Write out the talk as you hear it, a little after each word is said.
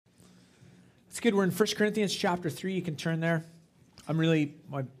good. We're in 1 Corinthians chapter 3. You can turn there. I'm really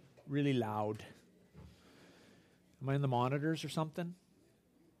loud. Am I in the monitors or something?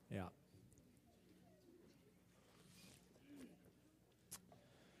 Yeah.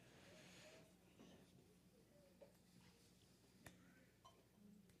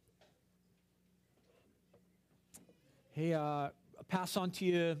 Hey, I'll pass on to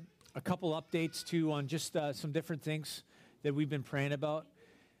you a couple updates too on just some different things that we've been praying about.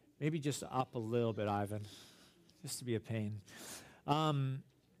 Maybe just up a little bit, Ivan, just to be a pain.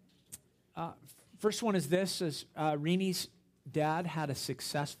 First one is this: Renee's dad had a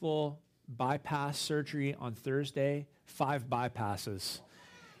successful bypass surgery on Thursday, 5 bypasses,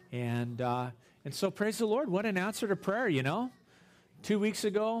 and so praise the Lord. What an answer to prayer, you know. 2 weeks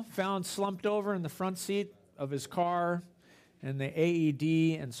ago, found slumped over in the front seat of his car, and the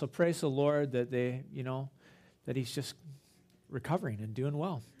AED, and so praise the Lord that that he's just recovering and doing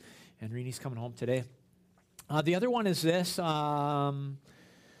well. And Renee's coming home today. The other one is this. For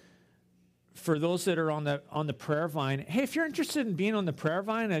those that are on the prayer vine, hey, if you're interested in being on the prayer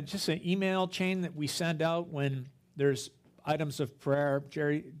vine, just an email chain that we send out when there's items of prayer.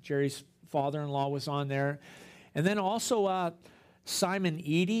 Jerry's father-in-law was on there. And then also Simon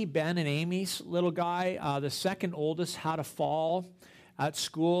Edie, Ben and Amy's little guy, the second oldest, had a fall at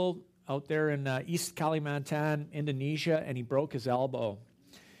school out there in East Kalimantan, Indonesia, and he broke his elbow.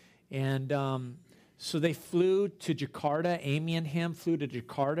 And so they flew to Jakarta. Amy and him flew to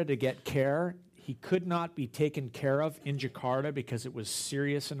Jakarta to get care. He could not be taken care of in Jakarta because it was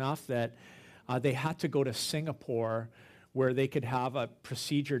serious enough that they had to go to Singapore where they could have a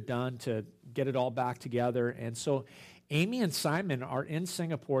procedure done to get it all back together. And so Amy and Simon are in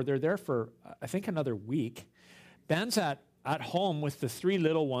Singapore. They're there for, I think, another week. Ben's at home with the 3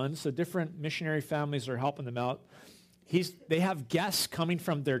 little ones. The different missionary families are helping them out. They have guests coming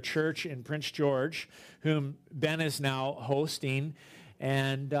from their church in Prince George, whom Ben is now hosting,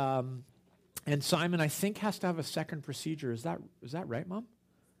 and Simon, I think, has to have a second procedure. Is that right, Mom?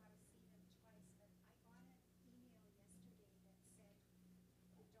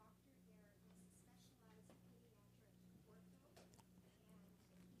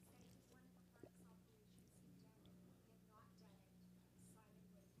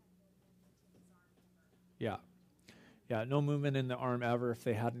 Yeah, no movement in the arm ever if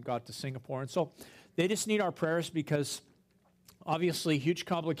they hadn't got to Singapore. And so they just need our prayers because obviously huge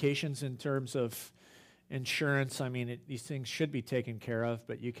complications in terms of insurance. I mean, these things should be taken care of,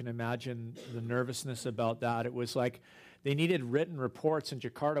 but you can imagine the nervousness about that. It was like they needed written reports in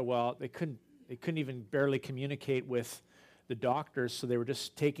Jakarta. Well, they couldn't even barely communicate with the doctors, so they were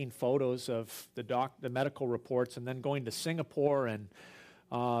just taking photos of the medical reports and then going to Singapore and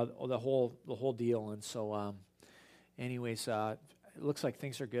the whole deal. And so anyways, it looks like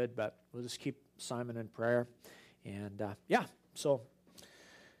things are good, but we'll just keep Simon in prayer. And so,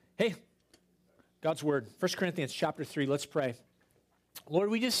 hey, God's word, 1 Corinthians chapter 3, let's pray. Lord,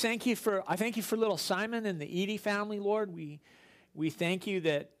 we just thank you I thank you for little Simon and the Edie family, Lord. We thank you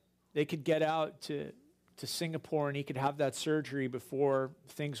that they could get out to Singapore and he could have that surgery before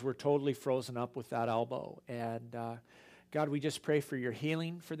things were totally frozen up with that elbow. And God, we just pray for your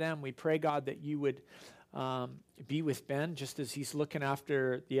healing for them. We pray, God, that you would be with Ben just as he's looking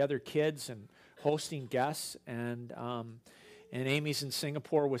after the other kids and hosting guests, and Amy's in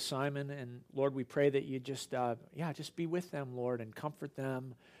Singapore with Simon. And Lord, we pray that you just be with them, Lord, and comfort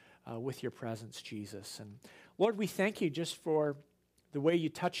them with your presence, Jesus. And Lord, we thank you just for the way you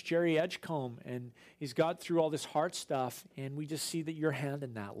touched Jerry Edgecombe, and he's got through all this heart stuff, and we just see that your hand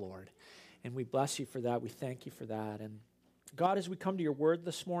in that, Lord. And we bless you for that. We thank you for that. And God, as we come to your word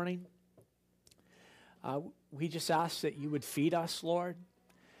this morning, we just ask that you would feed us, Lord,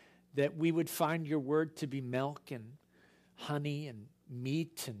 that we would find your word to be milk and honey and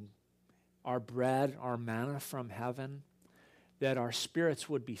meat and our bread, our manna from heaven, that our spirits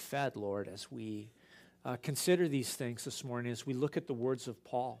would be fed, Lord, as we consider these things this morning, as we look at the words of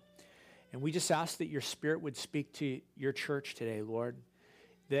Paul. And we just ask that your spirit would speak to your church today, Lord,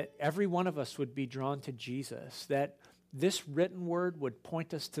 that every one of us would be drawn to Jesus, that this written word would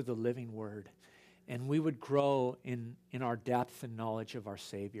point us to the living word, and we would grow in our depth and knowledge of our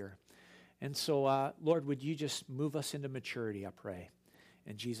Savior. And so, Lord, would you just move us into maturity, I pray.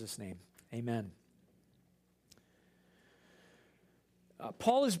 In Jesus' name, amen.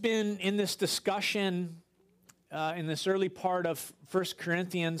 Paul has been in this discussion in this early part of 1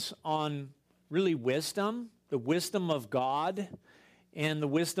 Corinthians on really wisdom, the wisdom of God and the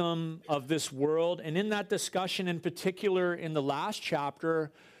wisdom of this world. And in that discussion, in particular in the last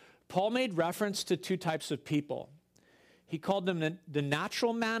chapter, Paul made reference to 2 types of people. He called them the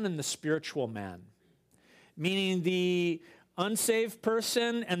natural man and the spiritual man, meaning the unsaved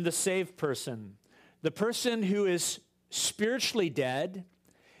person and the saved person, the person who is spiritually dead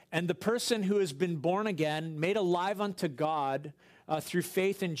and the person who has been born again, made alive unto God through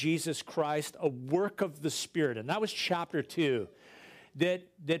faith in Jesus Christ, a work of the Spirit. And that was chapter 2,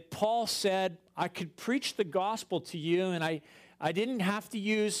 that Paul said, I could preach the gospel to you, and I didn't have to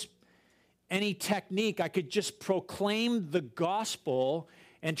use any technique. I could just proclaim the gospel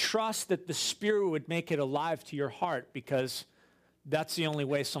and trust that the Spirit would make it alive to your heart, because that's the only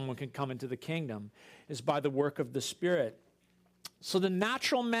way someone can come into the kingdom, is by the work of the Spirit. So the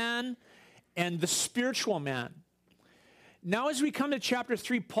natural man and the spiritual man. Now, as we come to chapter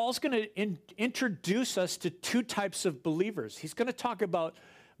 3, Paul's going to introduce us to two types of believers. He's going to talk about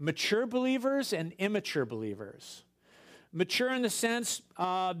mature believers and immature believers. Mature in the sense,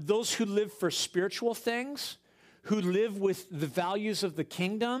 those who live for spiritual things, who live with the values of the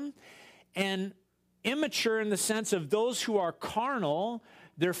kingdom, and immature in the sense of those who are carnal.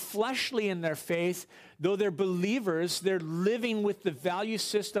 They're fleshly in their faith. Though they're believers, they're living with the value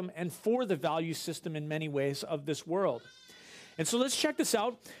system and for the value system in many ways of this world. And so let's check this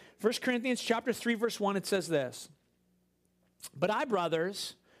out. 1 Corinthians chapter 3, verse 1, it says this. But I,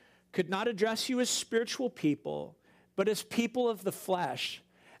 brothers, could not address you as spiritual people, but as people of the flesh,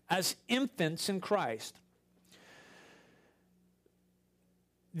 as infants in Christ.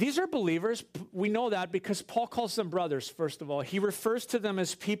 These are believers. We know that because Paul calls them brothers, first of all. He refers to them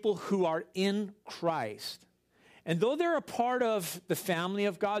as people who are in Christ. And though they're a part of the family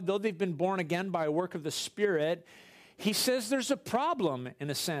of God, though they've been born again by a work of the Spirit, he says there's a problem in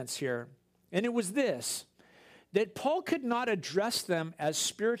a sense here. And it was this, that Paul could not address them as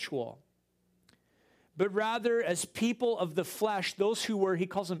spiritual, but rather as people of the flesh, those who were, he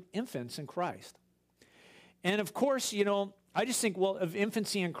calls them infants in Christ. And of course, I just think, well, of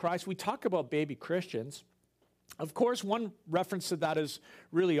infancy in Christ, we talk about baby Christians. Of course, one reference to that is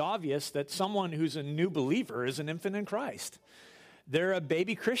really obvious, that someone who's a new believer is an infant in Christ. They're a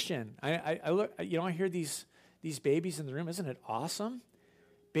baby Christian. I look, I hear these babies in the room. Isn't it awesome?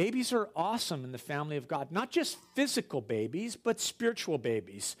 Babies are awesome in the family of God. Not just physical babies, but spiritual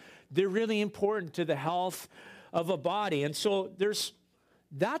babies. They're really important to the health of a body. And so there's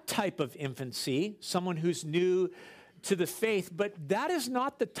that type of infancy, someone who's new to the faith, but that is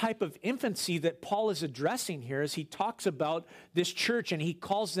not the type of infancy that Paul is addressing here as he talks about this church, and he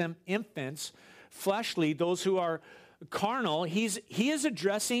calls them infants, fleshly, those who are carnal. He is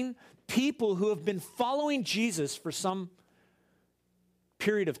addressing people who have been following Jesus for some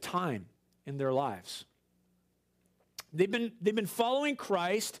period of time in their lives. They've been following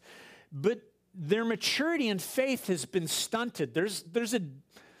Christ, but their maturity in faith has been stunted. There's a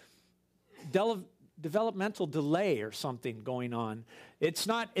developmental delay or something going on. It's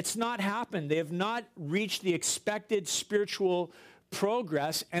not happened. They have not reached the expected spiritual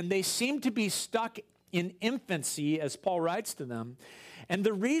progress, and they seem to be stuck in infancy, as Paul writes to them. And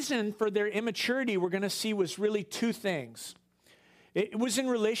the reason for their immaturity, we're going to see, was really two things. It was in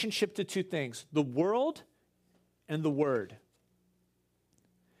relationship to two things: the world and the word.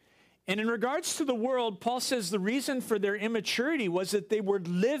 And in regards to the world, Paul says the reason for their immaturity was that they were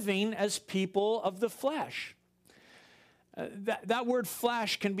living as people of the flesh. That word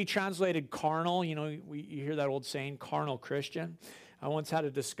flesh can be translated carnal. You hear that old saying, carnal Christian. I once had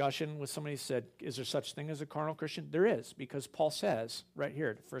a discussion with somebody who said, is there such thing as a carnal Christian? There is, because Paul says right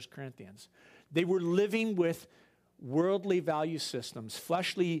here, 1 Corinthians, they were living with worldly value systems,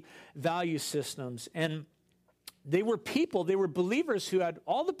 fleshly value systems, and they were believers who had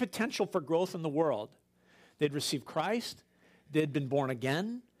all the potential for growth in the world. They'd received Christ. They'd been born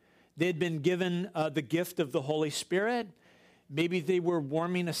again. They'd been given the gift of the Holy Spirit. Maybe they were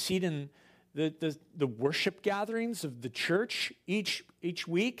warming a seat in the worship gatherings of the church each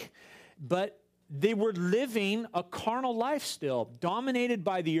week. But they were living a carnal life still, dominated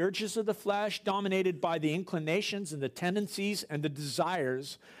by the urges of the flesh, dominated by the inclinations and the tendencies and the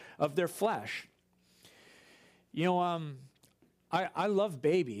desires of their flesh. I love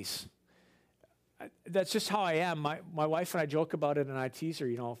babies. That's just how I am. My wife and I joke about it, and I tease her.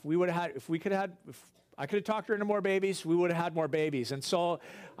 If I could have talked her into more babies, we would have had more babies. And so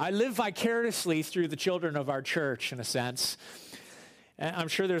I live vicariously through the children of our church, in a sense. And I'm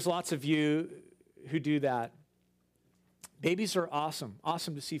sure there's lots of you who do that. Babies are awesome.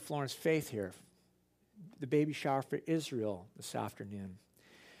 Awesome to see Florence Faith here. The baby shower for Israel this afternoon.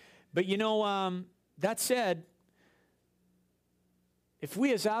 But that said, if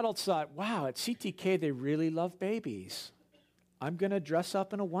we as adults thought, wow, at CTK they really love babies, I'm going to dress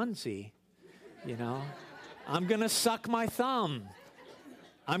up in a onesie, I'm going to suck my thumb.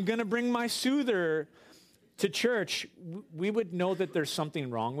 I'm going to bring my soother to church. We would know that there's something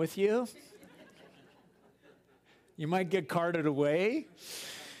wrong with you. You might get carted away.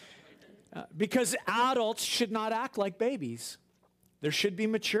 Because adults should not act like babies. There should be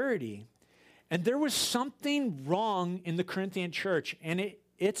maturity. And there was something wrong in the Corinthian church, and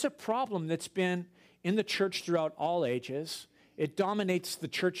it's a problem that's been in the church throughout all ages. It dominates the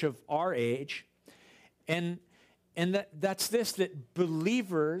church of our age. And that's this, that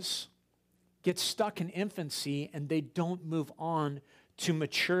believers get stuck in infancy and they don't move on to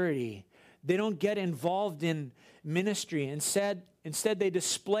maturity. They don't get involved in ministry. Instead they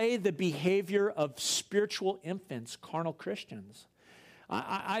display the behavior of spiritual infants, carnal Christians.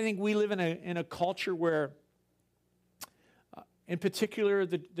 I think we live in a culture where, in particular,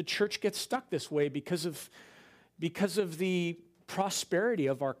 the church gets stuck this way because of the prosperity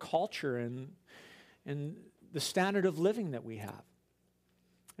of our culture and the standard of living that we have.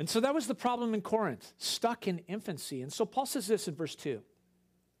 And so that was the problem in Corinth, stuck in infancy. And so Paul says this in verse 2.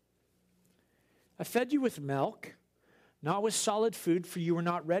 I fed you with milk, not with solid food, for you were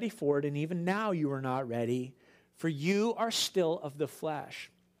not ready for it, and even now you are not ready, for you are still of the flesh.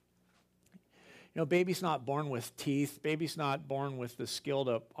 You know, baby's not born with teeth. Baby's not born with the skill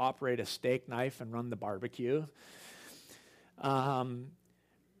to operate a steak knife and run the barbecue.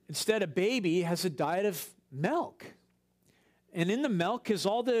 Instead, a baby has a diet of milk. And in the milk is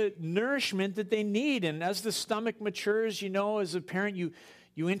all the nourishment that they need. And as the stomach matures, you know, as a parent, you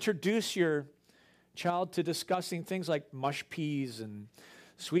introduce your child to discussing things like mush peas and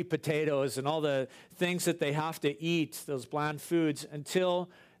sweet potatoes and all the things that they have to eat, those bland foods, until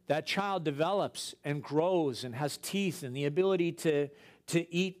that child develops and grows and has teeth and the ability to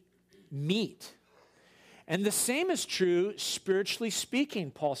eat meat. And the same is true spiritually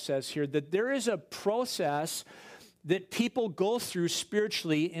speaking, Paul says here, that there is a process that people go through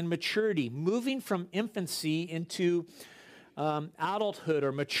spiritually in maturity, moving from infancy into adulthood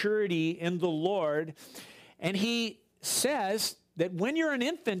or maturity in the Lord. And he says that when you're an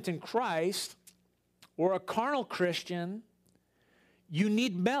infant in Christ or a carnal Christian, you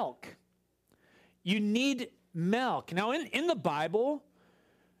need milk. You need milk. Now, in the Bible,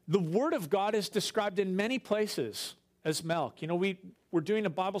 the Word of God is described in many places as milk. You know, we're doing a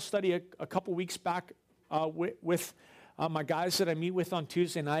Bible study a couple weeks back with my guys that I meet with on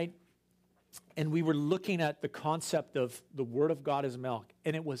Tuesday night, and we were looking at the concept of the Word of God as milk,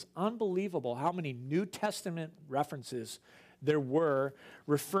 and it was unbelievable how many New Testament references there were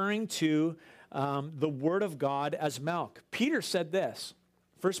referring to the Word of God as milk. Peter said this,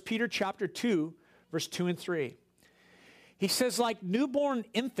 1 Peter chapter 2, verse 2 and 3. He says, like newborn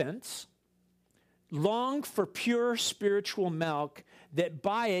infants, long for pure spiritual milk, that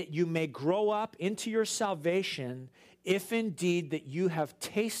by it you may grow up into your salvation, if indeed that you have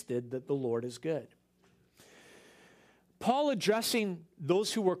tasted that the Lord is good. Paul, addressing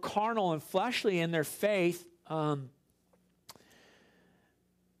those who were carnal and fleshly in their faith,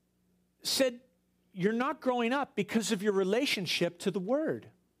 said, you're not growing up because of your relationship to the Word.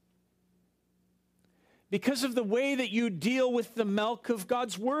 Because of the way that you deal with the milk of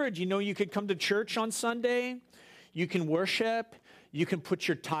God's Word. You know, you could come to church on Sunday, you can worship, you can put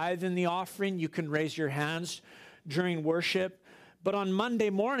your tithe in the offering, you can raise your hands during worship. But on Monday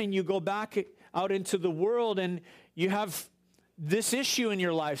morning, you go back out into the world and you have this issue in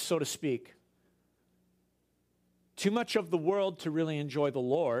your life, so to speak. Too much of the world to really enjoy the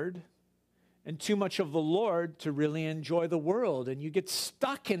Lord, and too much of the Lord to really enjoy the world. And you get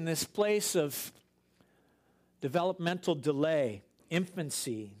stuck in this place of developmental delay,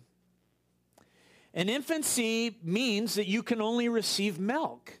 infancy. And infancy means that you can only receive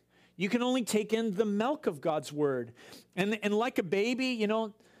milk. You can only take in the milk of God's Word. And like a baby, you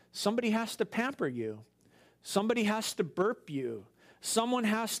know, somebody has to pamper you. Somebody has to burp you. Someone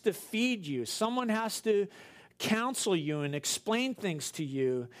has to feed you. Someone has to counsel you and explain things to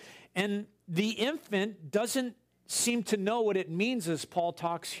you. And the infant doesn't seem to know what it means, as Paul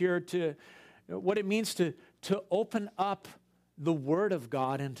talks here, to what it means to open up the Word of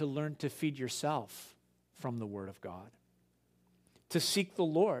God and to learn to feed yourself from the Word of God. To seek the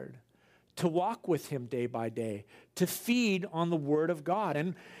Lord, to walk with Him day by day, to feed on the Word of God.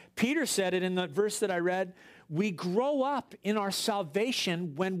 And Peter said it in the verse that I read, we grow up in our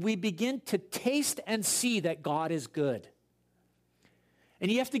salvation when we begin to taste and see that God is good. And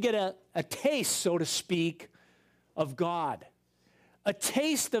you have to get a taste, so to speak, of God, a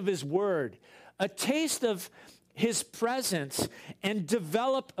taste of His Word, a taste of his presence and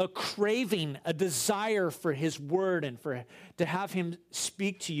develop a craving, a desire for his word and to have him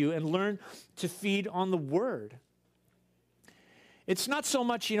speak to you and learn to feed on the word. It's not so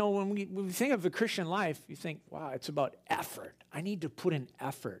much, when we think of the Christian life, you think, wow, it's about effort. I need to put in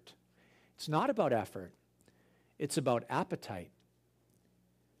effort. It's not about effort. It's about appetite.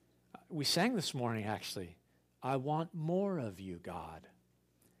 We sang this morning, actually. I want more of you, God.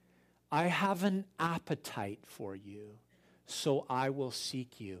 I have an appetite for you, so I will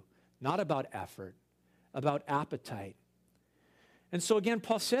seek you. Not about effort, about appetite. And so again,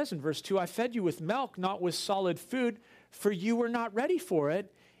 Paul says in verse 2, I fed you with milk, not with solid food, for you were not ready for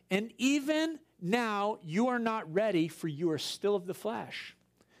it. And even now you are not ready, for you are still of the flesh.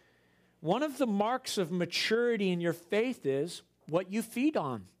 One of the marks of maturity in your faith is what you feed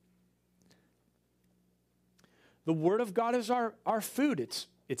on. The Word of God is our food.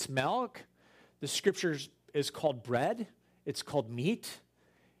 It's milk. The Scriptures is called bread. It's called meat.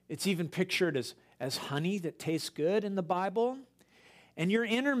 It's even pictured as honey that tastes good in the Bible. And your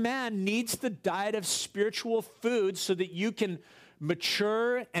inner man needs the diet of spiritual food so that you can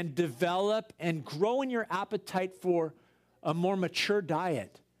mature and develop and grow in your appetite for a more mature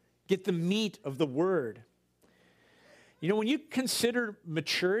diet. Get the meat of the Word. When you consider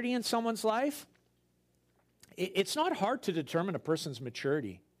maturity in someone's life, it's not hard to determine a person's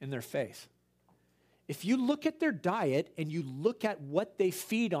maturity in their faith. If you look at their diet and you look at what they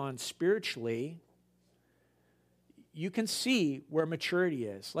feed on spiritually, you can see where maturity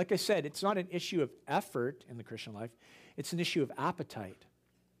is. Like I said, it's not an issue of effort in the Christian life. It's an issue of appetite.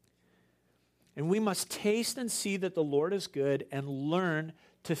 And we must taste and see that the Lord is good and learn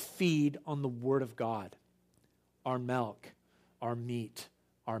to feed on the Word of God. Our milk, our meat,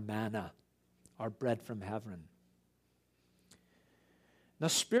 our manna, our bread from heaven. Now,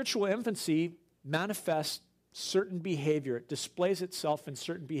 spiritual infancy manifests certain behavior. It displays itself in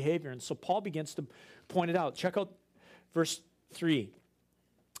certain behavior. And so Paul begins to point it out. Check out verse 3.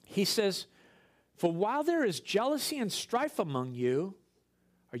 He says, for while there is jealousy and strife among you,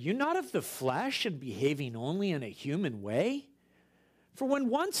 are you not of the flesh and behaving only in a human way? For when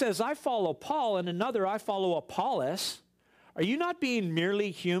one says, I follow Paul, and another, I follow Apollos, are you not being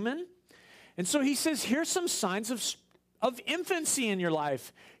merely human? And so he says, here's some signs of infancy in your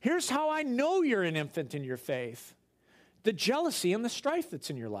life. Here's how I know you're an infant in your faith. The jealousy and the strife that's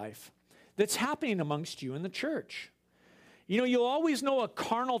in your life, that's happening amongst you in the church. You'll always know a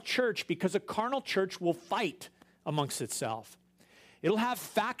carnal church because a carnal church will fight amongst itself. It'll have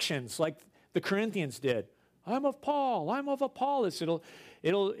factions like the Corinthians did. I'm of Paul, I'm of Apollos.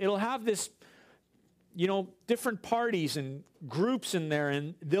 It'll have this, different parties and groups in there,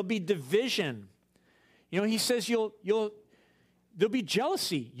 and there'll be division. He says there'll be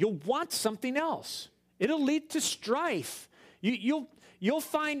jealousy. You'll want something else. It'll lead to strife. You'll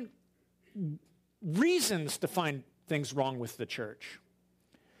find reasons to find things wrong with the church.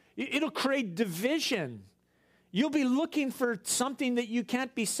 It'll create division. You'll be looking for something that you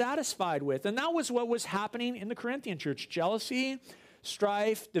can't be satisfied with. And that was what was happening in the Corinthian church. Jealousy,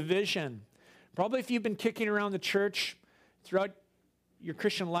 strife, division. Probably if you've been kicking around the church throughout your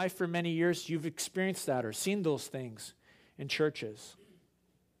Christian life for many years, you've experienced that or seen those things in churches.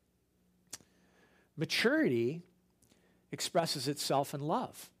 Maturity expresses itself in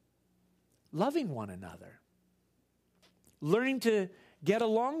love. Loving one another. Learning to get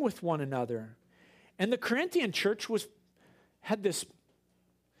along with one another. And the Corinthian church had this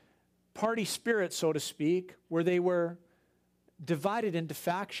party spirit, so to speak, where they were divided into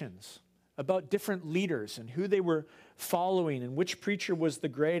factions about different leaders and who they were following and which preacher was the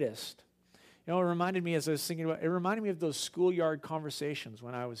greatest. It reminded me, as I was thinking about it, reminded me of those schoolyard conversations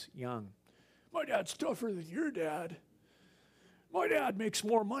when I was young. My dad's tougher than your dad. My dad makes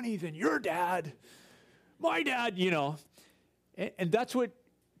more money than your dad. My dad, and that's what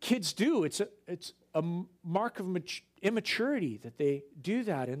kids do. It's a mark of immaturity that they do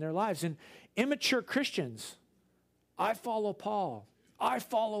that in their lives. And immature Christians, I follow Paul. I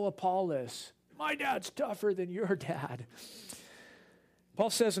follow Apollos. My dad's tougher than your dad. Paul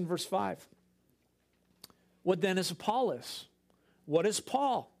says in verse 5, what then is Apollos? What is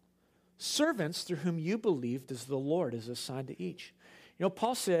Paul? Servants through whom you believed as the Lord is assigned to each.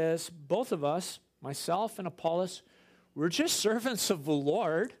 Paul says, both of us, myself and Apollos, we're just servants of the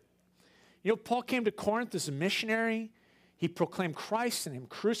Lord. Paul came to Corinth as a missionary. He proclaimed Christ and him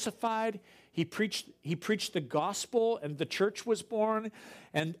crucified. He preached the gospel, and the church was born.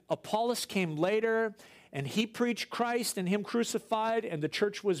 And Apollos came later, and he preached Christ and him crucified, and the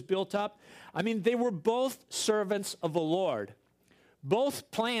church was built up. They were both servants of the Lord, both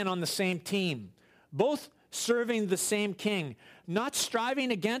playing on the same team, both serving the same king, not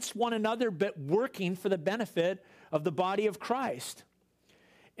striving against one another, but working for the benefit of the body of Christ.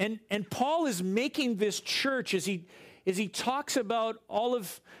 And Paul is making this church, as he talks about all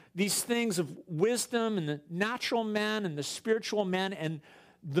of these things of wisdom and the natural man and the spiritual man and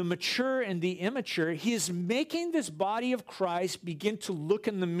the mature and the immature, he is making this body of Christ begin to look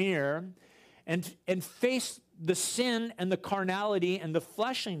in the mirror and face the sin and the carnality and the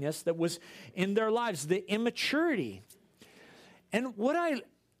fleshliness that was in their lives, the immaturity. And what I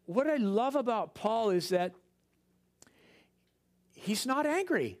love about Paul is that he's not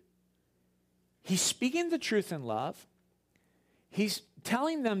angry. He's speaking the truth in love. He's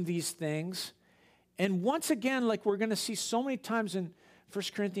telling them these things. And once again, like we're going to see so many times in 1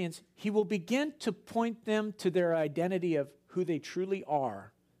 Corinthians, he will begin to point them to their identity of who they truly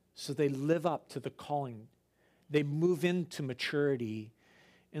are, so they live up to the calling. They move into maturity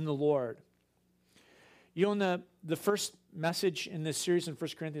in the Lord. You know, in the first message in this series in 1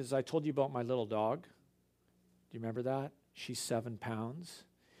 Corinthians, I told you about my little dog. Do you remember that? She's 7 pounds.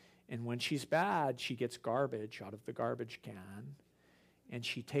 And when she's bad, she gets garbage out of the garbage can, and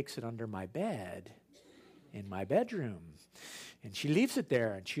she takes it under my bed in my bedroom. And she leaves it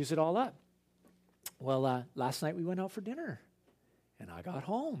there and chews it all up. Well, last night we went out for dinner, and I got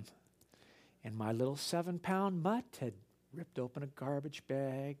home, and my little 7-pound mutt had ripped open a garbage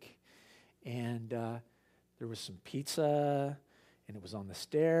bag, and there was some pizza, and it was on the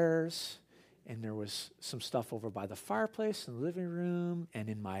stairs, and there was some stuff over by the fireplace in the living room, and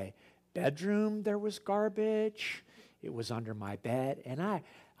in my bedroom there was garbage. It was under my bed, and I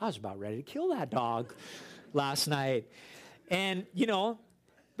was about ready to kill that dog last night. And,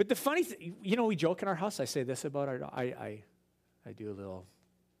 but the funny thing, we joke in our house. I say this about our dog. I do a little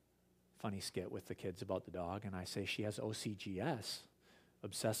funny skit with the kids about the dog, and I say she has OCGS,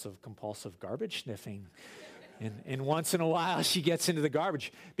 obsessive compulsive garbage sniffing. And once in a while she gets into the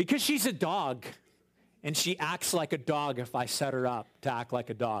garbage because she's a dog, and she acts like a dog if I set her up to act like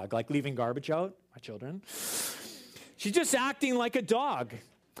a dog, like leaving garbage out, my children. She's just acting like a dog.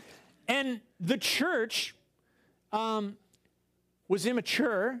 And the church was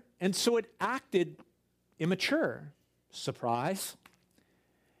immature, and so it acted immature. Surprise.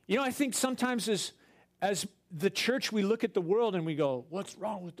 I think sometimes as the church, we look at the world and we go, what's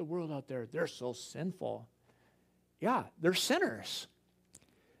wrong with the world out there? They're so sinful. Yeah, they're sinners.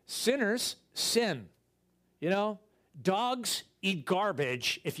 Sinners sin. Dogs eat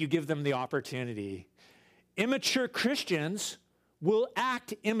garbage if you give them the opportunity. Immature Christians will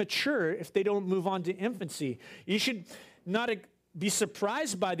act immature if they don't move on to infancy. You should not be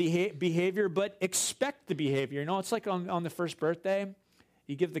surprised by the behavior, but expect the behavior. It's like on the first birthday,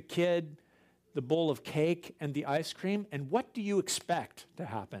 you give the kid the bowl of cake and the ice cream, and what do you expect to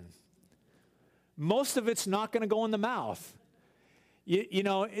happen? Most of it's not going to go in the mouth.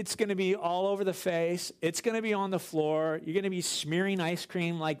 It's going to be all over the face. It's going to be on the floor. You're going to be smearing ice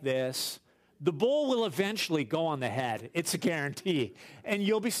cream like this. The bowl will eventually go on the head. It's a guarantee. And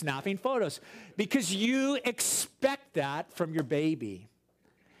you'll be snapping photos because you expect that from your baby.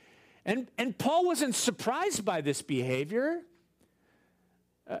 And Paul wasn't surprised by this behavior.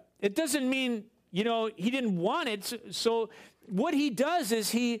 It doesn't mean, he didn't want it. So what he does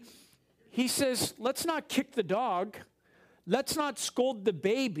is he says, let's not kick the dog. Let's not scold the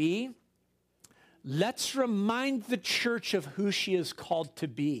baby. Let's remind the church of who she is called to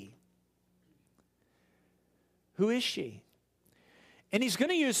be. Who is she? And he's going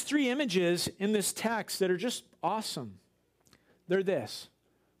to use 3 images in this text that are just awesome. They're this: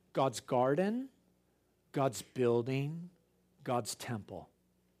 God's garden, God's building, God's temple.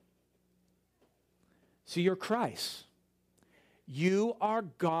 So you're Christ. You are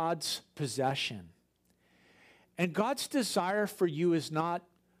God's possession. And God's desire for you is not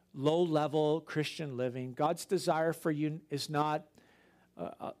low-level Christian living. God's desire for you is not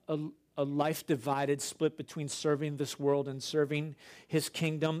a life divided, split between serving this world and serving his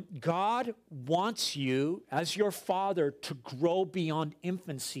kingdom. God wants you, as your father, to grow beyond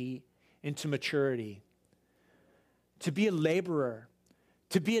infancy into maturity, to be a laborer,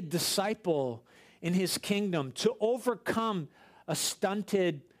 to be a disciple in his kingdom, to overcome a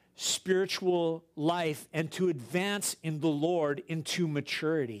stunted spiritual life and to advance in the Lord into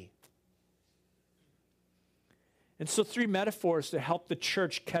maturity. And so 3 metaphors to help the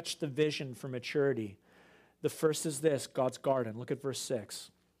church catch the vision for maturity. The first is this: God's garden. Look at verse 6.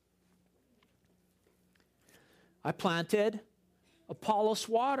 I planted, Apollos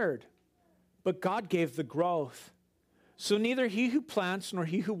watered, but God gave the growth. So neither he who plants nor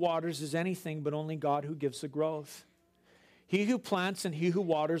he who waters is anything, but only God who gives the growth. He who plants and he who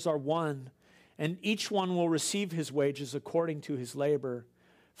waters are one, and each one will receive his wages according to his labor.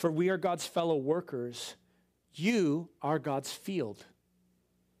 For we are God's fellow workers. You are God's field.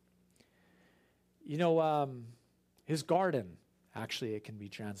 You know, his garden, actually, it can be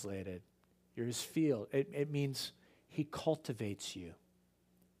translated. You're his field. It means he cultivates you.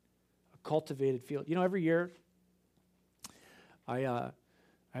 A cultivated field. You know, every year, I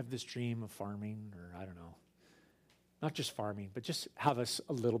have this dream of farming, or I don't know, not just farming, but just have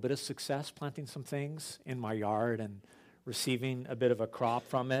a little bit of success planting some things in my yard and receiving a bit of a crop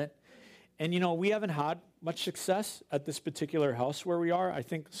from it. And, you know, we haven't had much success at this particular house where we are. I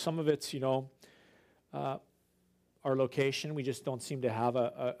think some of it's, you know, our location. We just don't seem to have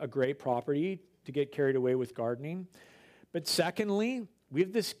a great property to get carried away with gardening. But secondly, we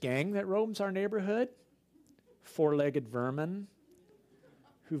have this gang that roams our neighborhood, four-legged vermin,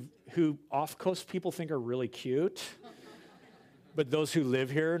 who off-coast people think are really cute, but those who live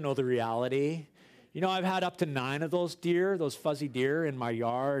here know the reality. You know, I've had up to 9 of those deer, those fuzzy deer in my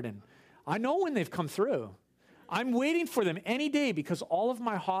yard, and I know when they've come through. I'm waiting for them any day because all of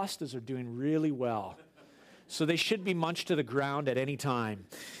my hostas are doing really well. So they should be munched to the ground at any time.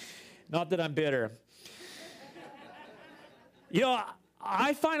 Not that I'm bitter. You know,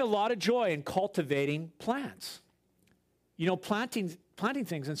 I find a lot of joy in cultivating plants. You know, planting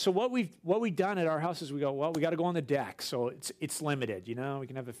things. And so what we've done at our house is we go, well, we got to go on the deck. So it's limited, you know. We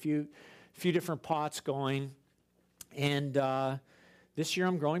can have a few different pots going. And this year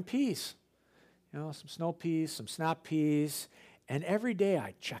I'm growing peas. You know, some snow peas, some snap peas. And every day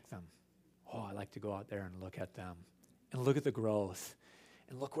I check them. Oh, I like to go out there and look at them and look at the growth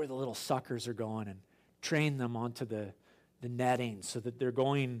and look where the little suckers are going and train them onto the netting so that they're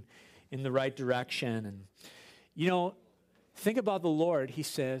going in the right direction. And, you know, think about the Lord. He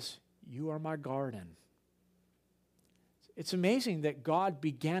says, you are my garden. It's amazing that God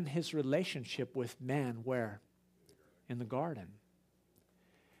began his relationship with man where? In the garden.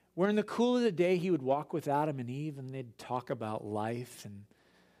 Where in the cool of the day he would walk with Adam and Eve and they'd talk about life and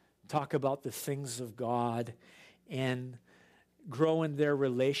talk about the things of God and grow in their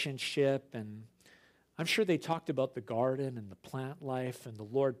relationship. And I'm sure they talked about the garden and the plant life, and the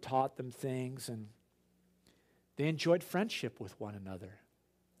Lord taught them things, and they enjoyed friendship with one another.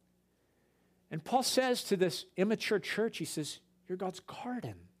 And Paul says to this immature church, he says, you're God's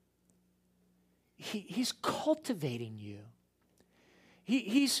garden. He's cultivating you.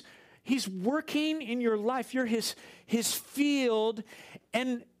 He's working in your life. You're his field.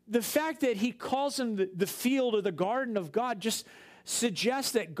 And the fact that he calls him the field or the garden of God just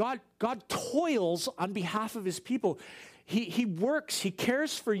suggests that God toils on behalf of his people. He works, he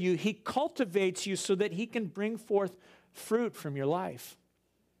cares for you, he cultivates you so that he can bring forth fruit from your life.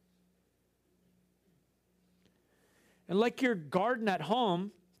 And like your garden at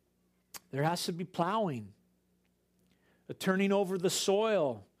home, there has to be plowing, a turning over the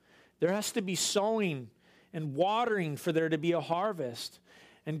soil. There has to be sowing and watering for there to be a harvest.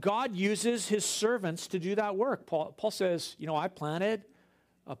 And God uses his servants to do that work. Paul says, you know, I planted,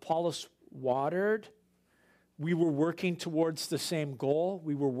 Apollos watered. We were working towards the same goal.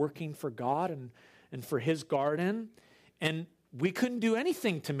 We were working for God and for his garden. And we couldn't do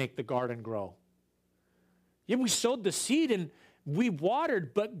anything to make the garden grow. Yeah, we sowed the seed and we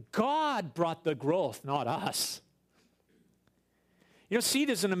watered, but God brought the growth, not us. You know, seed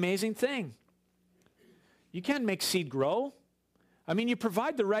is an amazing thing. You can't make seed grow. I mean, you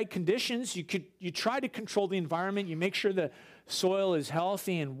provide the right conditions. You try to control the environment. You make sure the soil is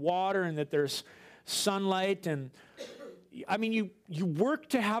healthy and water and that there's sunlight. And I mean, you work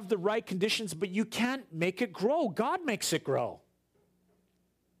to have the right conditions, but you can't make it grow. God makes it grow.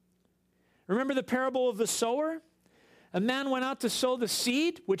 Remember the parable of the sower? A man went out to sow the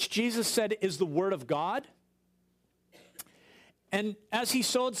seed, which Jesus said is the word of God. And as he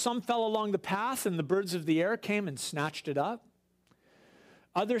sowed, some fell along the path, and the birds of the air came and snatched it up.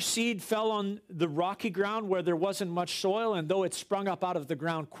 Other seed fell on the rocky ground where there wasn't much soil, and though it sprung up out of the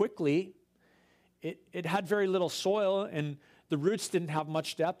ground quickly, it had very little soil, and the roots didn't have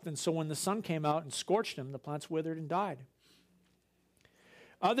much depth, and so when the sun came out and scorched them, the plants withered and died.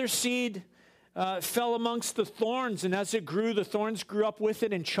 Other seed fell amongst the thorns, and as it grew, the thorns grew up with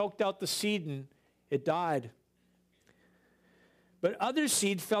it and choked out the seed, and it died. But other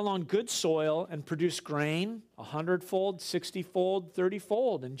seed fell on good soil and produced grain, 100-fold, 60-fold,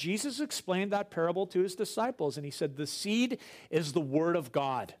 30-fold. And Jesus explained that parable to his disciples, and he said, the seed is the word of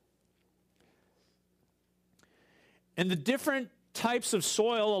God. And the different types of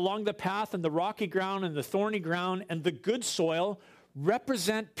soil along the path and the rocky ground and the thorny ground and the good soil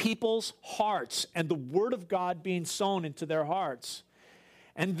represent people's hearts and the word of God being sown into their hearts.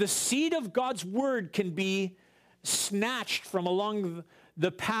 And the seed of God's word can be snatched from along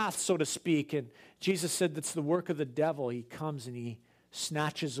the path, so to speak. And Jesus said that's the work of the devil. He comes and he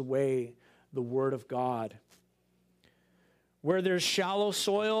snatches away the word of God. Where there's shallow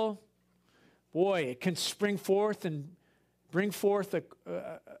soil, boy, it can spring forth and bring forth a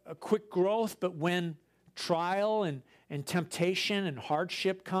quick growth. But when trial and temptation and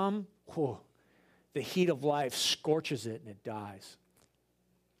hardship come, the heat of life scorches it and it dies.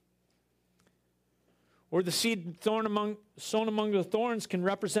 Or the seed sown among the thorns can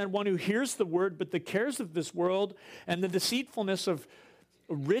represent one who hears the word, but the cares of this world and the deceitfulness of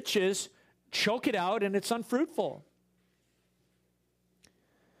riches choke it out and it's unfruitful.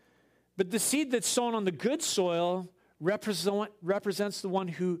 But the seed that's sown on the good soil represents the one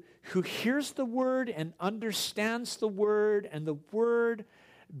who hears the word and understands the word, and the word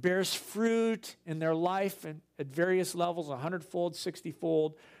bears fruit in their life and at various levels, 100-fold,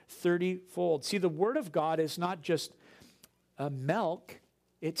 60-fold, 30-fold. See, the word of God is not just milk,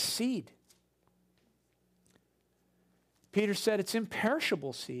 it's seed. Peter said it's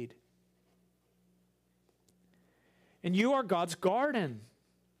imperishable seed. And you are God's garden.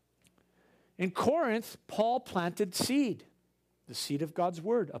 In Corinth, Paul planted seed, the seed of God's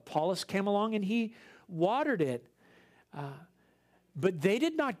word. Apollos came along and he watered it. But they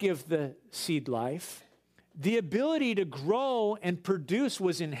did not give the seed life. The ability to grow and produce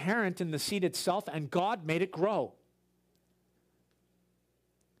was inherent in the seed itself, and God made it grow.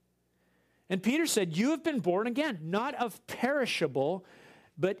 And Peter said, you have been born again, not of perishable,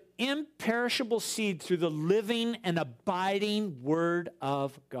 but imperishable seed through the living and abiding word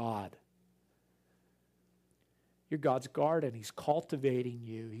of God. You're God's garden. He's cultivating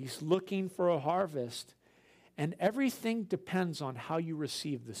you. He's looking for a harvest. And everything depends on how you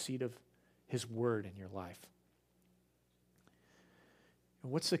receive the seed of his word in your life.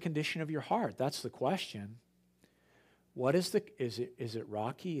 And what's the condition of your heart? That's the question. What is it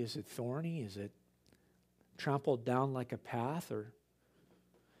rocky? Is it thorny? Is it trampled down like a path? Or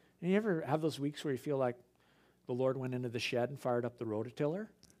you ever have those weeks where you feel like the Lord went into the shed and fired up the rototiller?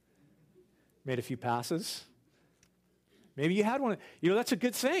 Made a few passes? Maybe you had one. That's a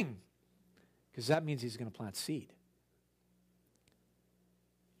good thing, because that means he's going to plant seed.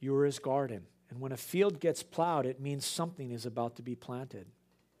 You are his garden. And when a field gets plowed, it means something is about to be planted.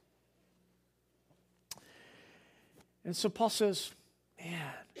 And so Paul says,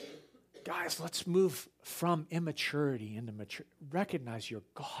 man, guys, let's move from immaturity into maturity. Recognize you're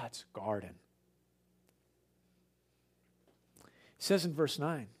God's garden. He says in verse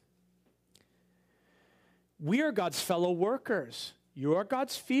 9, we are God's fellow workers. You are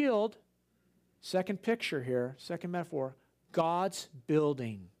God's field. Second picture here, second metaphor, God's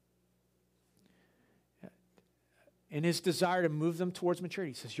building. In his desire to move them towards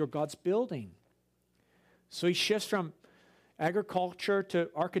maturity, he says, you're God's building. So he shifts from agriculture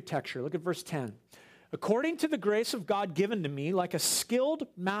to architecture. Look at verse 10. According to the grace of God given to me, like a skilled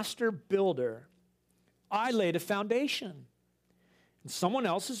master builder, I laid a foundation, and someone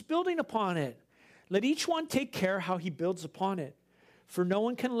else is building upon it. Let each one take care how he builds upon it. For no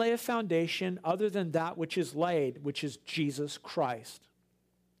one can lay a foundation other than that which is laid, which is Jesus Christ.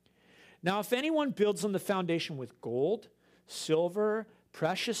 Now, if anyone builds on the foundation with gold, silver,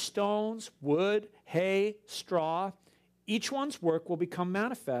 precious stones, wood, hay, straw, each one's work will become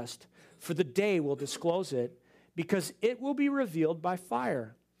manifest, for the day will disclose it, because it will be revealed by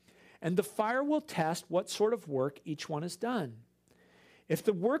fire. And the fire will test what sort of work each one has done. If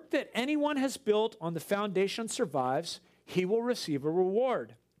the work that anyone has built on the foundation survives, he will receive a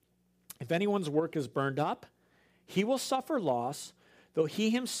reward. If anyone's work is burned up, he will suffer loss, though he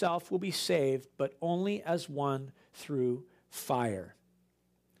himself will be saved, but only as one through fire.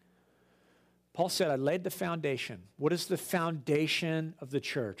 Paul said, I laid the foundation. What is the foundation of the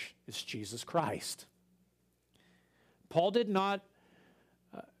church? It's Jesus Christ. Paul did not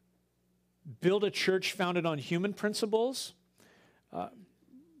build a church founded on human principles.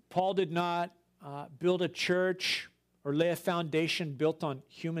 Paul did not build a church or lay a foundation built on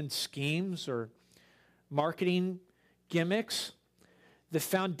human schemes or marketing gimmicks. The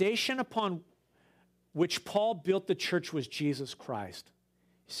foundation upon which Paul built the church was Jesus Christ.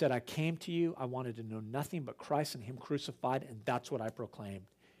 He said, I came to you, I wanted to know nothing but Christ and him crucified, and that's what I proclaimed.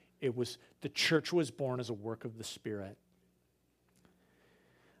 The church was born as a work of the Spirit.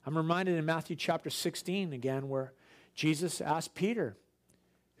 I'm reminded in Matthew chapter 16 again, where Jesus asked Peter,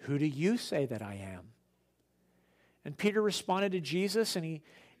 who do you say that I am? And Peter responded to Jesus, and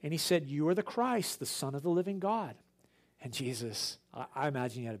he said, you are the Christ, the Son of the living God. And Jesus, I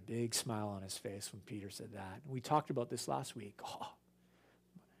imagine he had a big smile on his face when Peter said that. And we talked about this last week. Oh,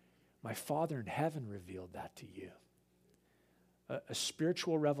 My Father in heaven revealed that to you. A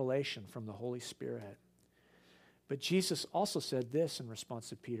spiritual revelation from the Holy Spirit. But Jesus also said this in response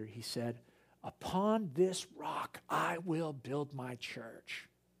to Peter. He said, upon this rock I will build my church.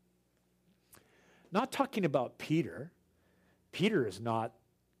 Not talking about Peter. Peter is not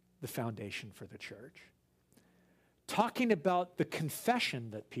the foundation for the church. Talking about the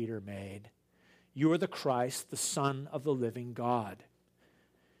confession that Peter made. You are the Christ, the Son of the living God.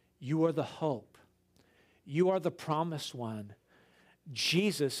 You are the hope. You are the promised one.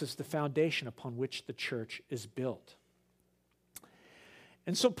 Jesus is the foundation upon which the church is built.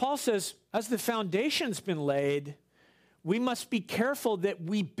 And so Paul says, as the foundation's been laid, we must be careful that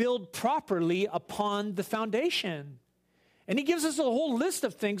we build properly upon the foundation. And he gives us a whole list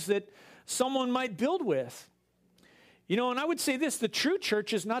of things that someone might build with. You know, and I would say this, the true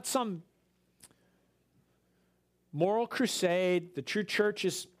church is not some moral crusade. The true church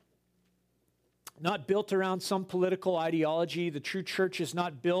is not built around some political ideology. The true church is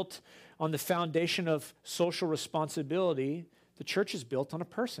not built on the foundation of social responsibility. The church is built on a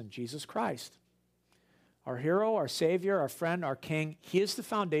person, Jesus Christ. Our hero, our Savior, our friend, our King. He is the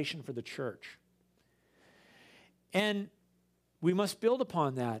foundation for the church. And we must build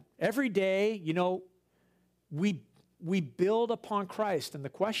upon that. Every day, you know, we build upon Christ. And the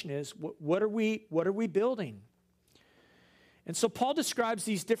question is, what are we building? And so Paul describes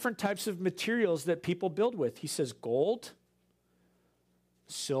these different types of materials that people build with. He says gold,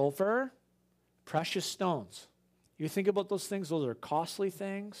 silver, precious stones. You think about those things, those are costly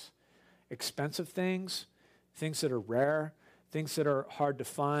things, expensive things, things that are rare, things that are hard to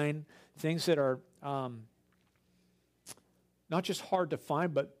find, things that are not just hard to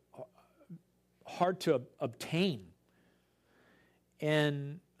find, but hard to obtain.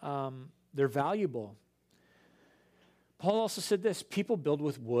 And they're valuable. Paul also said this, people build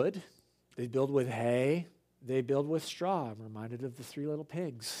with wood, they build with hay, they build with straw. I'm reminded of the 3 little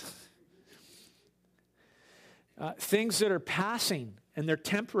pigs. Things that are passing, and they're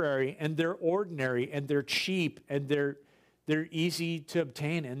temporary, and they're ordinary, and they're cheap, and they're easy to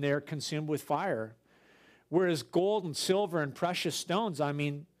obtain, and they're consumed with fire. Whereas gold and silver and precious stones, I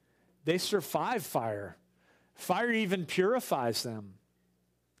mean, they survive fire. Fire even purifies them.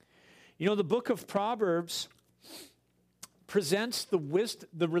 You know, the book of Proverbs presents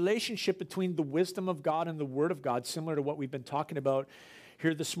the relationship between the wisdom of God and the Word of God, similar to what we've been talking about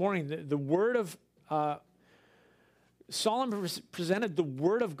here this morning. The Word of Solomon presented the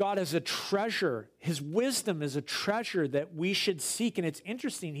Word of God as a treasure. His wisdom is a treasure that we should seek. And it's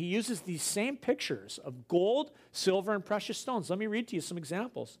interesting, he uses these same pictures of gold, silver, and precious stones. Let me read to you some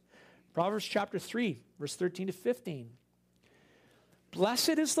examples. Proverbs chapter 3, verse 13 to 15.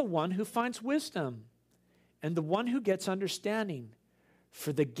 Blessed is the one who finds wisdom, and the one who gets understanding,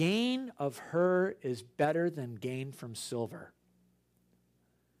 for the gain of her is better than gain from silver,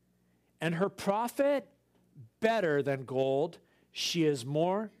 and her profit better than gold. She is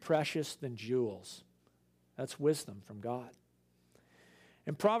more precious than jewels. That's wisdom from God.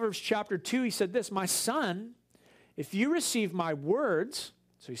 In Proverbs chapter 2, he said this, my son, if you receive my words,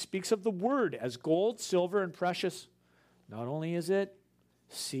 so he speaks of the word as gold, silver, and precious. Not only is it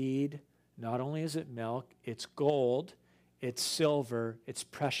seed, not only is it milk, it's gold, it's silver, it's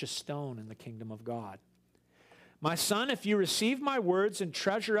precious stone in the kingdom of God. My son, if you receive my words and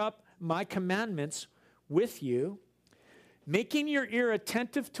treasure up my commandments with you, making your ear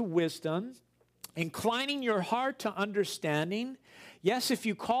attentive to wisdom, inclining your heart to understanding, yes, if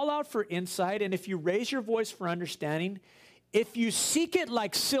you call out for insight and if you raise your voice for understanding, if you seek it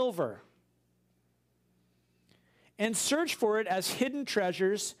like silver and search for it as hidden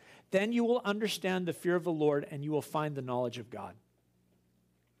treasures, then you will understand the fear of the Lord and you will find the knowledge of God.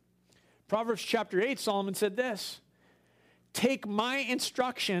 Proverbs chapter 8, Solomon said this, take my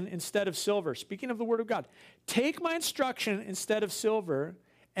instruction instead of silver. Speaking of the word of God, take my instruction instead of silver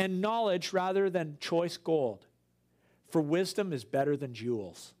and knowledge rather than choice gold. For wisdom is better than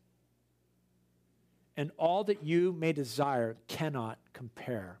jewels. And all that you may desire cannot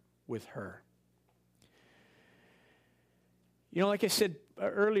compare with her. You know, like I said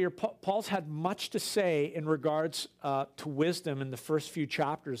earlier, Paul's had much to say in regards to wisdom in the first few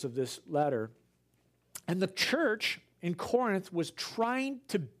chapters of this letter. And the church in Corinth was trying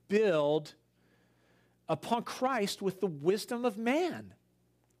to build upon Christ with the wisdom of man.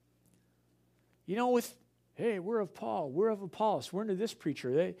 You know, with, hey, we're of Paul, we're of Apollos, we're into this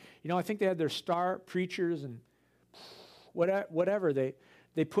preacher. I think they had their star preachers and whatever.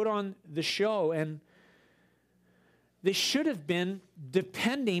 They put on the show, and they should have been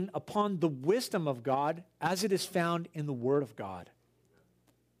depending upon the wisdom of God as it is found in the Word of God.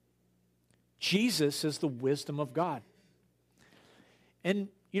 Jesus is the wisdom of God. And,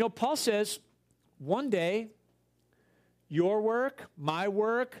 Paul says, one day, your work, my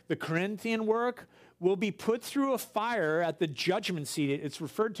work, the Corinthian work will be put through a fire at the judgment seat. It's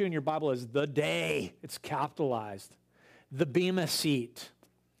referred to in your Bible as the day. It's capitalized. The Bema seat.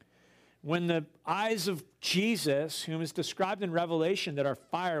 When the eyes of Jesus, whom is described in Revelation, that our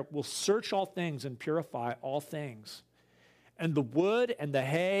fire will search all things and purify all things. And the wood and the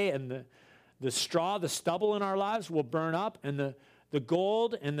hay and the straw, the stubble in our lives will burn up, and the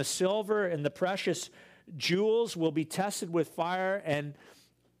gold and the silver and the precious jewels will be tested with fire, and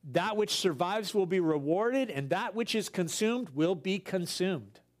that which survives will be rewarded, and that which is consumed will be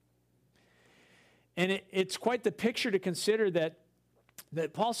consumed. And it's quite the picture to consider that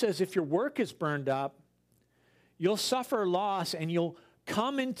Paul says if your work is burned up, you'll suffer loss and you'll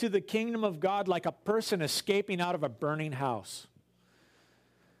come into the kingdom of God like a person escaping out of a burning house.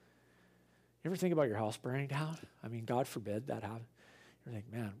 You ever think about your house burning down? I mean, God forbid that happen. You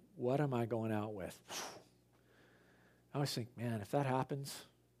think, man, what am I going out with? I always think, man, if that happens,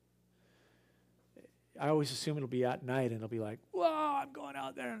 I always assume it'll be at night and it'll be like, whoa, I'm going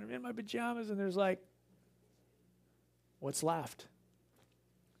out there and I'm in my pajamas, and there's like, what's left?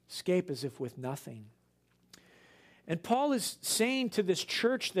 Escape as if with nothing. And Paul is saying to this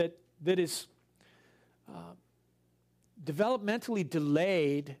church that is developmentally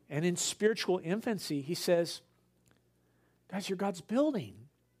delayed and in spiritual infancy, he says, guys, you're God's building.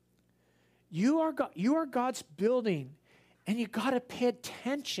 You are God's building, and you got to pay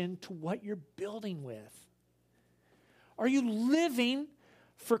attention to what you're building with. Are you living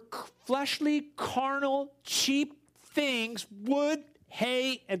for fleshly, carnal, cheap things, wood,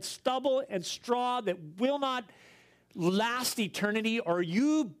 hay, and stubble, and straw that will not last eternity? Or are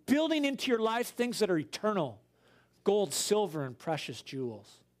you building into your life things that are eternal? Gold, silver, and precious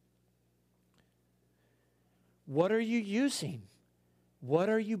jewels. What are you using? What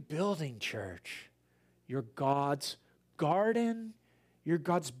are you building, church? You're God's garden. You're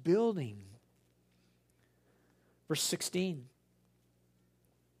God's building. Verse 16.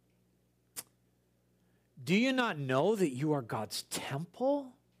 Do you not know that you are God's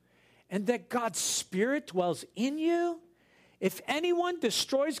temple and that God's Spirit dwells in you? If anyone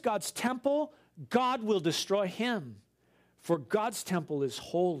destroys God's temple, God will destroy him. For God's temple is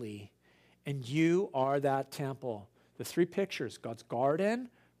holy, and you are that temple. The three pictures, God's garden,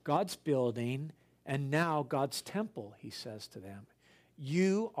 God's building, and now God's temple, he says to them.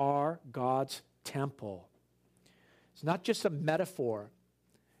 You are God's temple. It's not just a metaphor,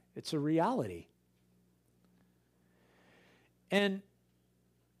 it's a reality. And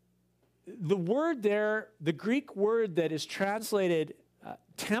the word there, the Greek word that is translated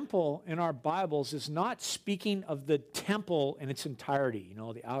temple in our Bibles, is not speaking of the temple in its entirety.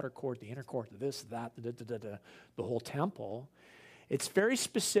 The outer court, the inner court, this, that, the whole temple. It's very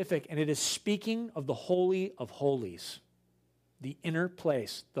specific, and it is speaking of the Holy of Holies, the inner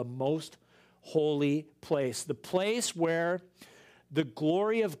place, the most holy place, the place where the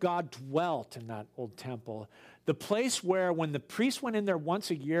glory of God dwelt in that old temple, the place where when the priest went in there once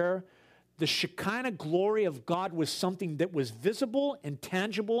a year, the Shekinah glory of God was something that was visible and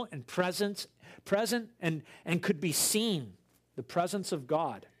tangible and present and could be seen, the presence of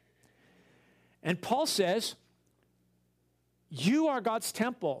God. And Paul says, you are God's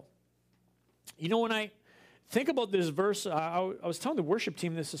temple. When I think about this verse, I was telling the worship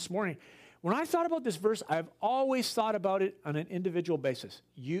team this morning. When I thought about this verse, I've always thought about it on an individual basis.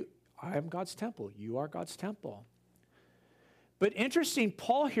 I am God's temple. You are God's temple. But interesting,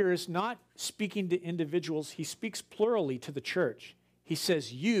 Paul here is not speaking to individuals. He speaks plurally to the church. He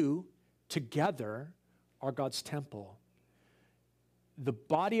says, you together are God's temple. The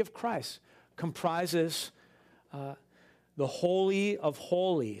body of Christ comprises the Holy of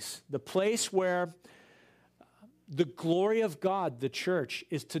Holies, the place where the glory of God, the church,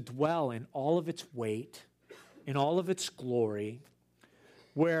 is to dwell in all of its weight, in all of its glory,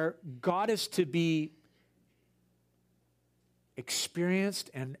 where God is to be experienced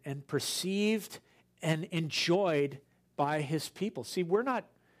and perceived and enjoyed by his people. See, we're not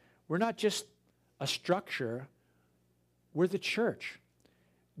just a structure, we're the church.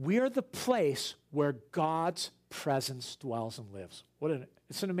 We are the place where God's presence dwells and lives.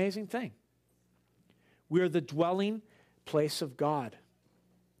 It's an amazing thing. We are the dwelling place of God.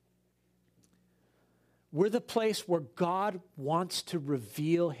 We're the place where God wants to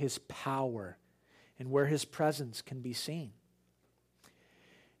reveal his power and where his presence can be seen.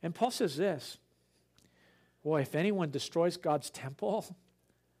 And Paul says this, boy, if anyone destroys God's temple,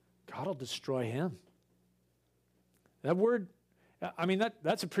 God will destroy him. That word I mean,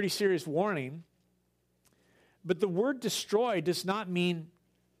 that's a pretty serious warning. But the word destroy does not mean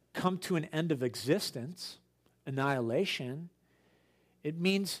come to an end of existence, annihilation. It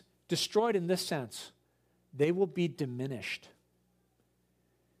means destroyed in this sense. They will be diminished.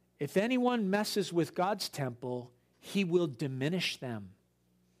 If anyone messes with God's temple, he will diminish them.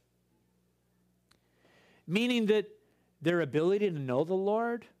 Meaning that their ability to know the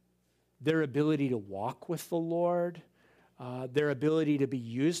Lord, their ability to walk with the Lord, their ability to be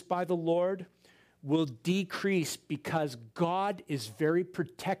used by the Lord will decrease because God is very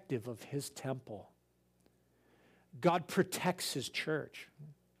protective of his temple. God protects his church.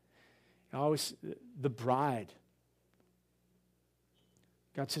 Always the bride.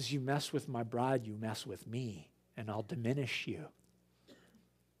 God says, you mess with my bride, you mess with me, and I'll diminish you.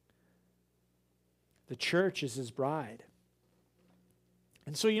 The church is his bride.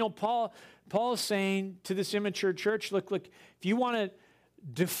 And so, Paul is saying to this immature church, look, if you want to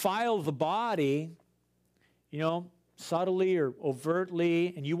defile the body, subtly or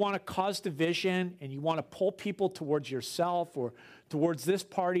overtly, and you want to cause division, and you want to pull people towards yourself or towards this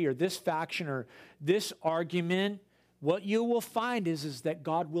party or this faction or this argument, what you will find is that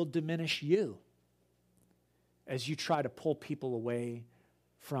God will diminish you as you try to pull people away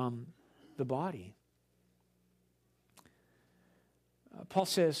from the body. Paul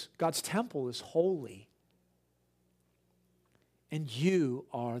says God's temple is holy, and you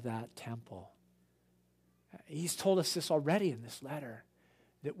are that temple. He's told us this already in this letter,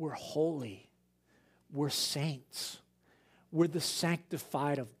 that we're holy, we're saints, we're the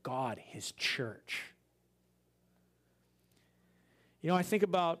sanctified of God, his church. I think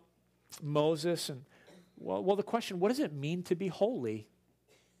about Moses and, the question, what does it mean to be holy?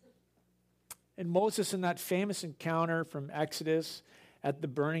 And Moses, in that famous encounter from Exodus at the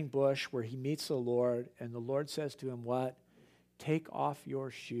burning bush where he meets the Lord, and the Lord says to him, what? Take off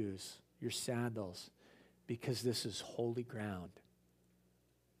your shoes, your sandals, because this is holy ground.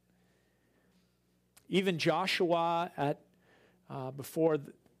 Even Joshua before, I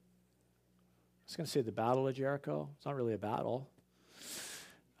was going to say the Battle of Jericho. It's not really a battle.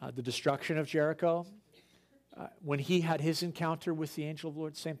 The destruction of Jericho. When he had his encounter with the angel of the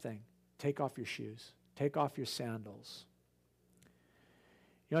Lord, same thing. Take off your shoes. Take off your sandals.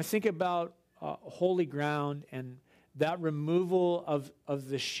 I think about holy ground and that removal of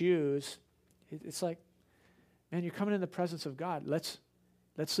the shoes. It's like, man, you're coming in the presence of God. Let's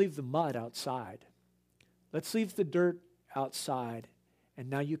leave the mud outside. Let's leave the dirt outside. And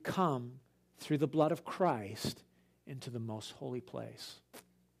now you come through the blood of Christ into the most holy place.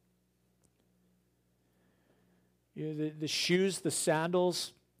 The shoes, the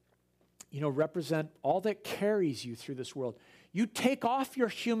sandals, represent all that carries you through this world. You take off your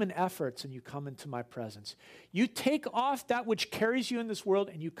human efforts and you come into my presence. You take off that which carries you in this world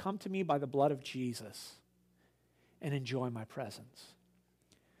and you come to me by the blood of Jesus and enjoy my presence.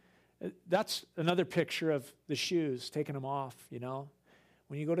 That's another picture of the shoes, taking them off,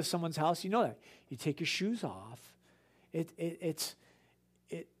 When you go to someone's house, you know that. You take your shoes off. Because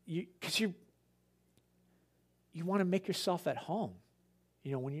you want to make yourself at home.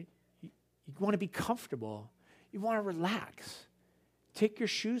 When you want to be comfortable. You want to relax. Take your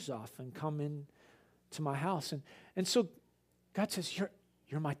shoes off and come in to my house. And so God says,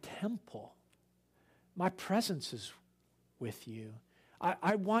 you're my temple. My presence is with you.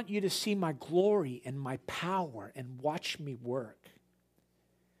 I want you to see my glory and my power and watch me work.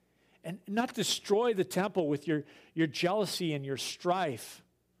 And not destroy the temple with your jealousy and your strife,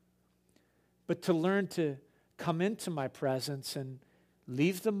 but to learn to come into my presence and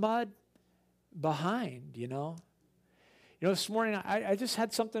leave the mud behind, This morning I just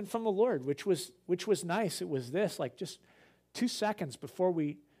had something from the Lord, which was nice. It was this, like just 2 seconds before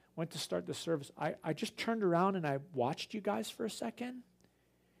we went to start the service. I just turned around and I watched you guys for a second.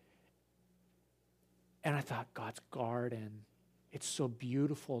 And I thought, God's garden. It's so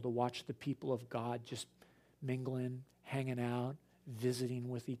beautiful to watch the people of God just mingling, hanging out, visiting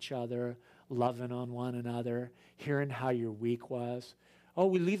with each other, loving on one another, hearing how your week was. Oh,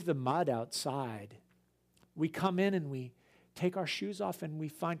 we leave the mud outside. We come in and we take our shoes off and we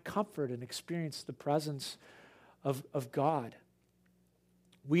find comfort and experience the presence of God.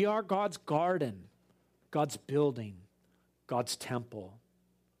 We are God's garden, God's building, God's temple.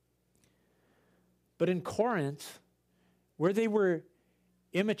 But in Corinth, where they were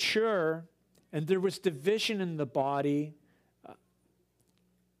immature and there was division in the body,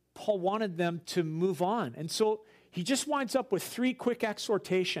 Paul wanted them to move on. And so he just winds up with 3 quick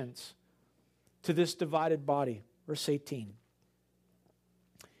exhortations to this divided body. Verse 18.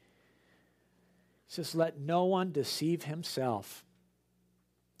 He says, let no one deceive himself.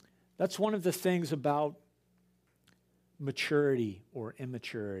 That's one of the things about maturity or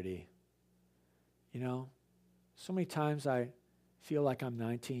immaturity. You know, so many times I feel like I'm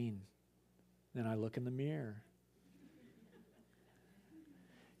 19, then I look in the mirror.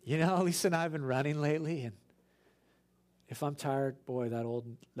 You know, Lisa and I have been running lately, and if I'm tired, boy, that old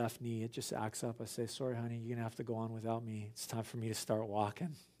left knee, it just acts up. I say, sorry, honey, you're going to have to go on without me. It's time for me to start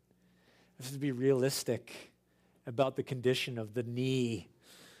walking. I have to be realistic about the condition of the knee.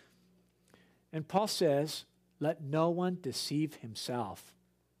 And Paul says, let no one deceive himself.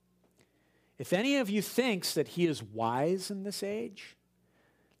 If any of you thinks that he is wise in this age,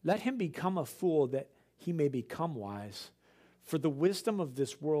 let him become a fool that he may become wise. For the wisdom of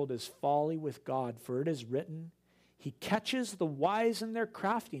this world is folly with God, for it is written, he catches the wise in their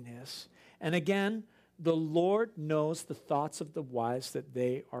craftiness. And again, the Lord knows the thoughts of the wise, that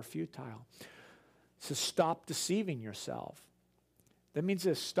they are futile. So stop deceiving yourself. That means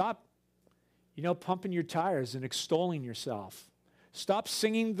this, stop, pumping your tires and extolling yourself. Stop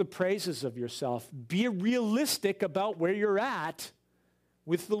singing the praises of yourself. Be realistic about where you're at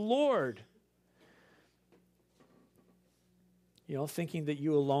with the Lord. Thinking that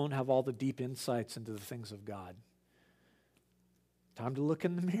you alone have all the deep insights into the things of God. Time to look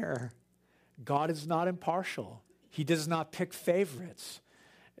in the mirror. God is not impartial. He does not pick favorites.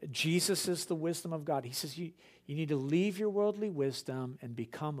 Jesus is the wisdom of God. He says you need to leave your worldly wisdom and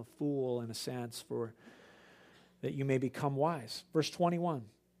become a fool, in a sense, for that you may become wise. Verse 21.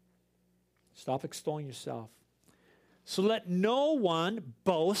 Stop extolling yourself. So let no one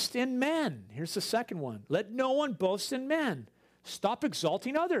boast in men. Here's the second one. Let no one boast in men. Stop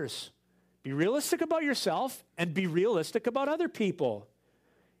exalting others. Be realistic about yourself and be realistic about other people.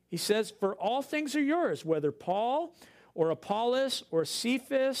 He says, for all things are yours, whether Paul or Apollos or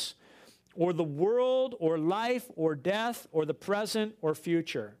Cephas or the world or life or death or the present or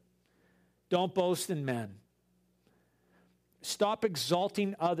future. Don't boast in men. Stop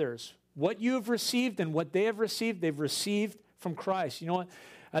exalting others. What you have received and what they have received, they've received from Christ. You know what?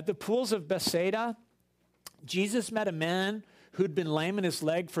 At the pools of Bethsaida, Jesus met a man who'd been lame in his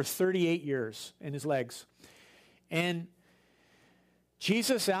leg for 38 years, in his legs. And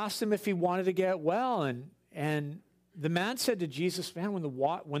Jesus asked him if he wanted to get well. And the man said to Jesus, man, when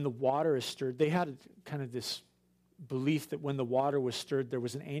the water is stirred, they had kind of this belief that when the water was stirred, there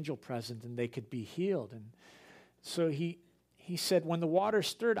was an angel present and they could be healed. And so he said, when the water is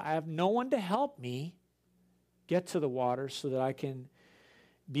stirred, I have no one to help me get to the water so that I can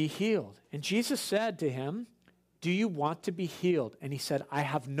be healed. And Jesus said to him, do you want to be healed? And he said, I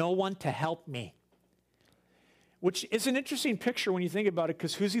have no one to help me. Which is an interesting picture when you think about it,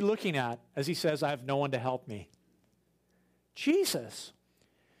 because who's he looking at as he says, I have no one to help me? Jesus.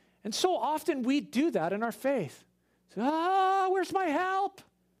 And so often we do that in our faith. So, where's my help?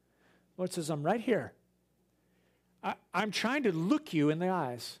 Lord says, I'm right here. I'm trying to look you in the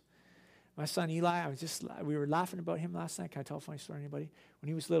eyes. My son Eli, we were laughing about him last night. Can I tell a funny story to anybody? When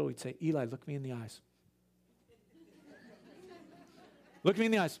he was little, he'd say, Eli, look me in the eyes. Look me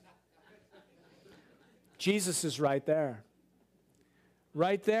in the eyes. Jesus is right there.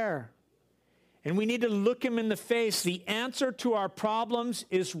 Right there. And we need to look him in the face. The answer to our problems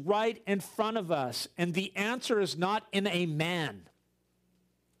is right in front of us. And the answer is not in a man,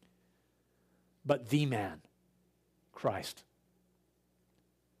 but the man, Christ.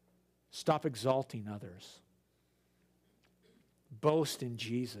 Stop exalting others. Boast in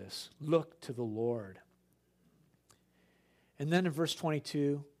Jesus. Look to the Lord. And then in verse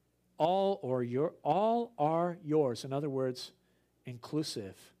 22, all are yours. In other words,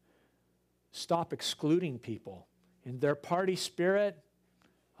 inclusive. Stop excluding people. In their party spirit,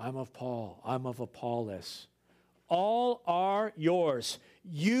 I'm of Paul, I'm of Apollos. All are yours.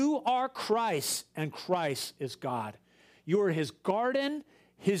 You are Christ, and Christ is God. You are his garden,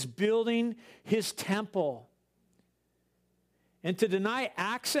 his building, his temple. And to deny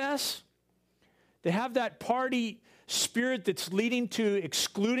access, to have that party spirit that's leading to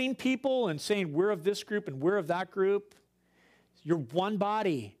excluding people and saying we're of this group and we're of that group. You're one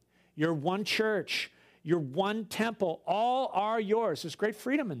body. You're one church. You're one temple. All are yours. There's great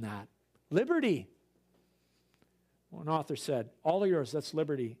freedom in that. Liberty. One author said, all are yours. That's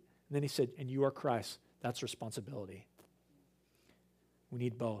liberty. And then he said, and you are Christ. That's responsibility. We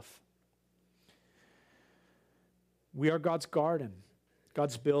need both. We are God's garden,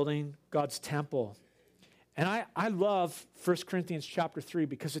 God's building, God's temple. And I love 1 Corinthians chapter 3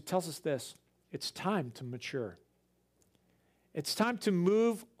 because it tells us this. It's time to mature. It's time to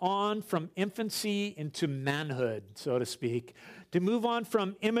move on from infancy into manhood, so to speak. To move on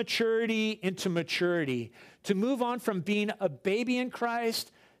from immaturity into maturity. To move on from being a baby in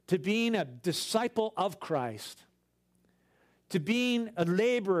Christ to being a disciple of Christ, to being a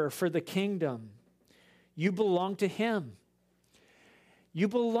laborer for the kingdom, you belong to him. You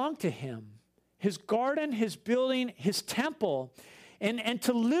belong to him. His garden, his building, his temple. And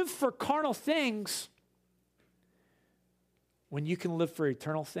to live for carnal things when you can live for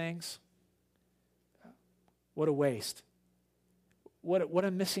eternal things, what a waste. What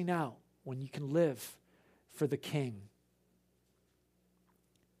a missing out when you can live for the King.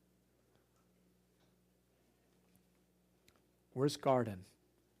 Where's garden?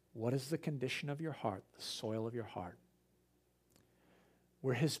 What is the condition of your heart, the soil of your heart?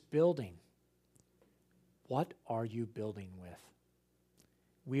 We're his building. What are you building with?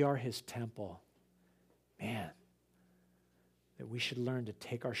 We are his temple. Man, that we should learn to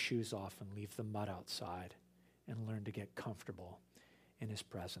take our shoes off and leave the mud outside and learn to get comfortable in his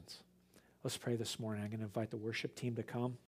presence. Let's pray this morning. I'm going to invite the worship team to come.